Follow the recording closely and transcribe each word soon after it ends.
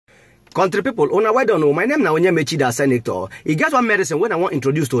Country people, una why don't know? My name na Onyemechi da Senator. He get one medicine when I want to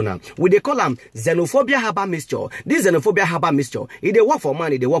introduce to now. We they call them Xenophobia herbal mixture. This Xenophobia herbal mixture, it they work for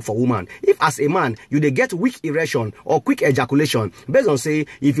man, it they work for woman. If as a man, you they get weak erection or quick ejaculation, based on say,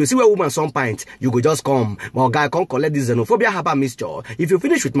 if you see a woman some pint, you go just come. But guy can't collect this Xenophobia herbal mixture. If you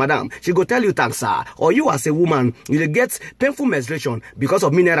finish with madam, she go tell you thanks, sir. Or you as a woman, you they get painful menstruation because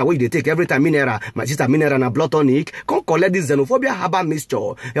of mineral where they take every time mineral. My sister mineral and blood tonic. Can't collect this Xenophobia herbal mixture.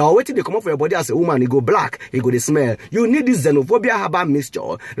 Or waiting they come up for your body as a woman, it go black, it go the smell. You need this Xenophobia herbal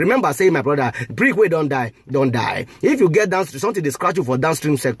mixture. Remember, say my brother, brick way don't die, don't die. If you get downstream, something they scratch you for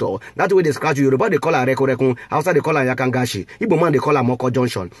downstream sector, that way they scratch you. Yoruba they call her Reko Rekun, outside they call her Yakangashi. Igbo man they call her Moko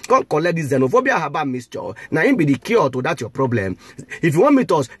Junction. Come collect this Xenophobia herbal mixture. Now him be the cure to that your problem. If you want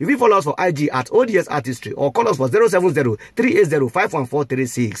meet us, if you follow us for IG at ODS Artistry or call us for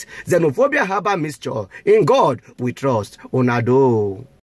 070-380-51436. Xenophobia herbal mixture. In God we trust. Onado.